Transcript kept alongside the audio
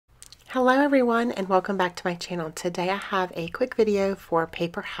Hello everyone and welcome back to my channel. Today I have a quick video for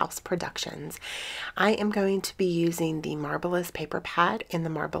Paper House Productions. I am going to be using the Marbleous paper pad and the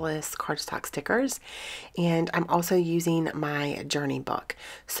Marbleous cardstock stickers, and I'm also using my journey book.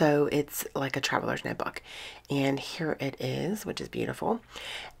 So it's like a traveler's notebook, and here it is, which is beautiful.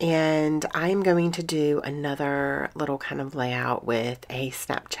 And I'm going to do another little kind of layout with a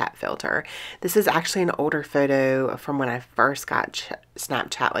Snapchat filter. This is actually an older photo from when I first got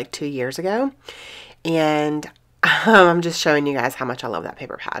Snapchat like 2 years ago, and I'm just showing you guys how much I love that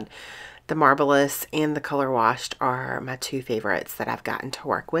paper pad. The Marbleous and the Color Washed are my two favorites that I've gotten to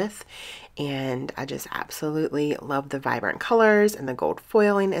work with, and I just absolutely love the vibrant colors and the gold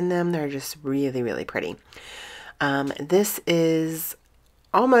foiling in them. They're just really, really pretty. This is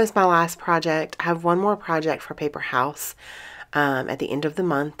almost my last project. I have one more project for Paper House at the end of the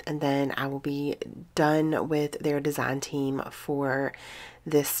month, and then I will be done with their design team for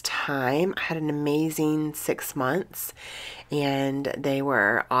this time. I had an amazing 6 months and they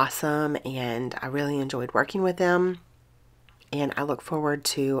were awesome, and I really enjoyed working with them, and I look forward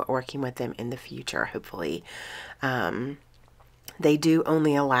to working with them in the future, hopefully. They do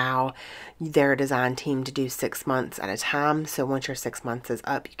only allow their design team to do 6 months at a time. So once your 6 months is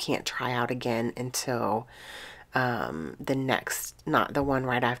up, you can't try out again until the next, not the one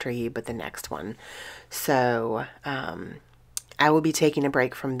right after you, but the next one. So I will be taking a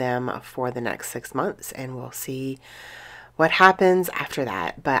break from them for the next 6 months, and we'll see what happens after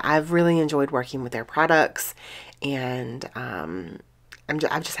that. But I've really enjoyed working with their products, and I've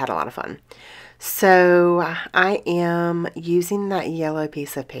just had a lot of fun. So I am using that yellow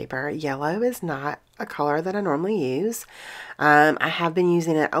piece of paper. Yellow is not a color that I normally use. I have been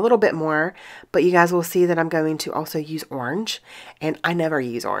using it a little bit more, but you guys will see that I'm going to also use orange, and I never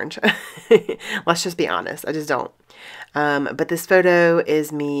use orange. Let's just be honest, I just don't. But this photo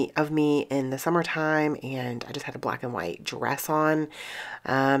is of me in the summertime, and I just had a black and white dress on.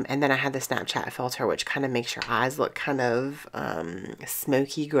 And then I had the Snapchat filter, which kind of makes your eyes look kind of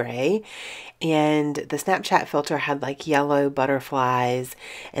smoky gray. And the Snapchat filter had like yellow butterflies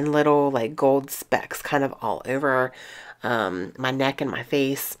and little like gold specks kind of all over my neck and my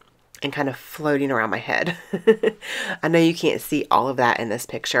face, and kind of floating around my head. I know you can't see all of that in this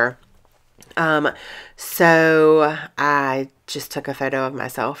picture. So I just took a photo of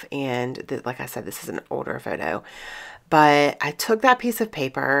myself, and like I said, this is an older photo, but I took that piece of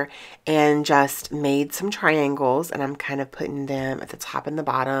paper and just made some triangles, and I'm kind of putting them at the top and the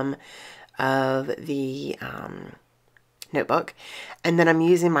bottom of the notebook. And then I'm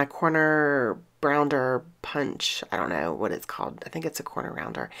using my corner rounder punch. I don't know what it's called. I think it's a corner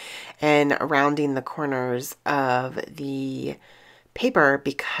rounder, and rounding the corners of the paper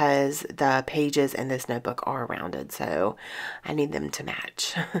because the pages in this notebook are rounded, so I need them to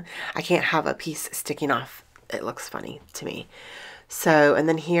match. I can't have a piece sticking off. It looks funny to me. So, and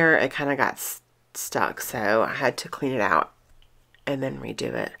then here it kind of got stuck, so I had to clean it out and then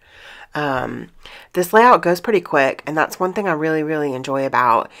redo it. This layout goes pretty quick, and that's one thing I really enjoy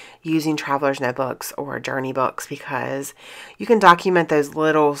about using traveler's notebooks or journey books, because you can document those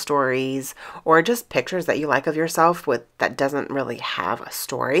little stories or just pictures that you like of yourself with that doesn't really have a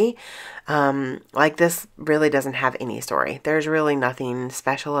story. Like this really doesn't have any story. There's really nothing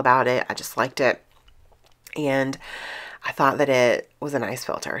special about it. I just liked it, and I thought that it was a nice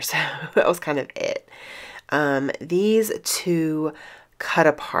filter, so that was kind of it. These two cut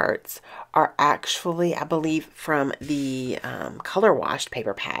aparts are actually, I believe, from the Color Washed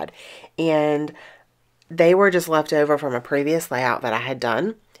paper pad, and they were just left over from a previous layout that I had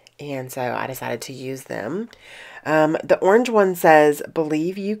done, and so I decided to use them. The orange one says,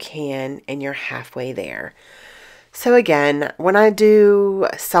 "Believe you can, and you're halfway there." So again, when I do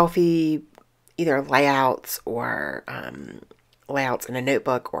selfie either layouts or layouts in a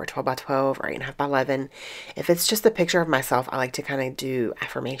notebook or 12 by 12 or 8.5 by 11, if it's just a picture of myself, I like to kind of do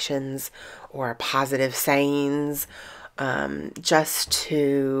affirmations or positive sayings, just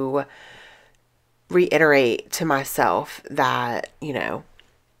to reiterate to myself that, you know,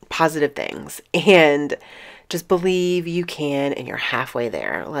 positive things, and just believe you can, and you're halfway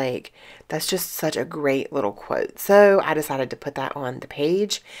there. Like, that's just such a great little quote. So I decided to put that on the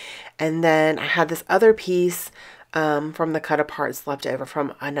page. And then I had this other piece from the cut aparts left over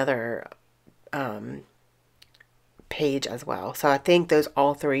from another page as well. So I think those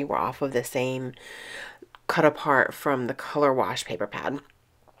all three were off of the same cut apart from the Color Wash paper pad.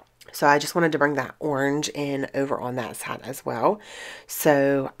 So I just wanted to bring that orange in over on that side as well.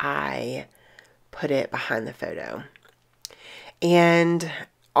 So I put it behind the photo. And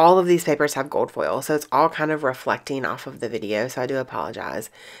all of these papers have gold foil, so it's all kind of reflecting off of the video, so I do apologize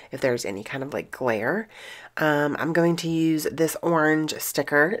if there's any kind of like glare. I'm going to use this orange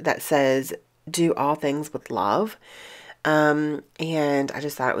sticker that says, "Do all things with love." And I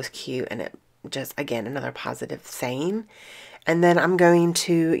just thought it was cute, and it just, again, another positive saying. And then I'm going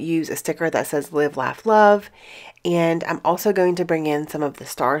to use a sticker that says "Live, Laugh, Love." And I'm also going to bring in some of the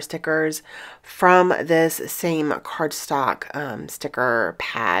star stickers from this same cardstock sticker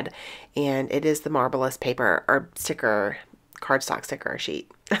pad. And it is the Marvelous paper or sticker, cardstock sticker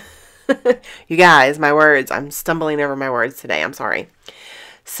sheet. You guys, my words, I'm stumbling over my words today. I'm sorry.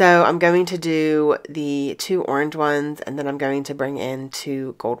 So I'm going to do the 2 orange ones, and then I'm going to bring in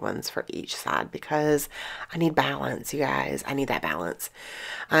 2 gold ones for each side because I need balance, you guys. I need that balance.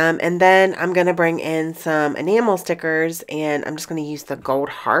 And then I'm going to bring in some enamel stickers, and I'm just going to use the gold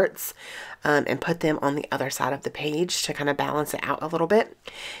hearts and put them on the other side of the page to kind of balance it out a little bit.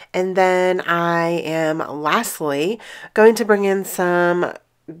 And then I am lastly going to bring in some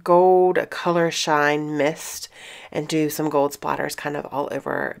gold color shine mist and do some gold splatters kind of all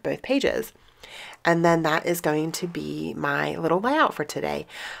over both pages. And then that is going to be my little layout for today.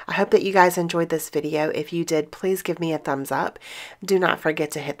 I hope that you guys enjoyed this video. If you did, please give me a thumbs up. Do not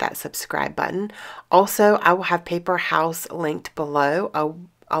forget to hit that subscribe button. Also, I will have Paper House linked below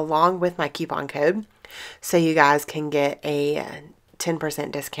along with my coupon code, so you guys can get a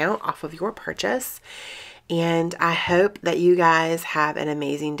 10% discount off of your purchase. And I hope that you guys have an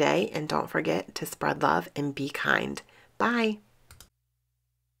amazing day, and don't forget to spread love and be kind. Bye.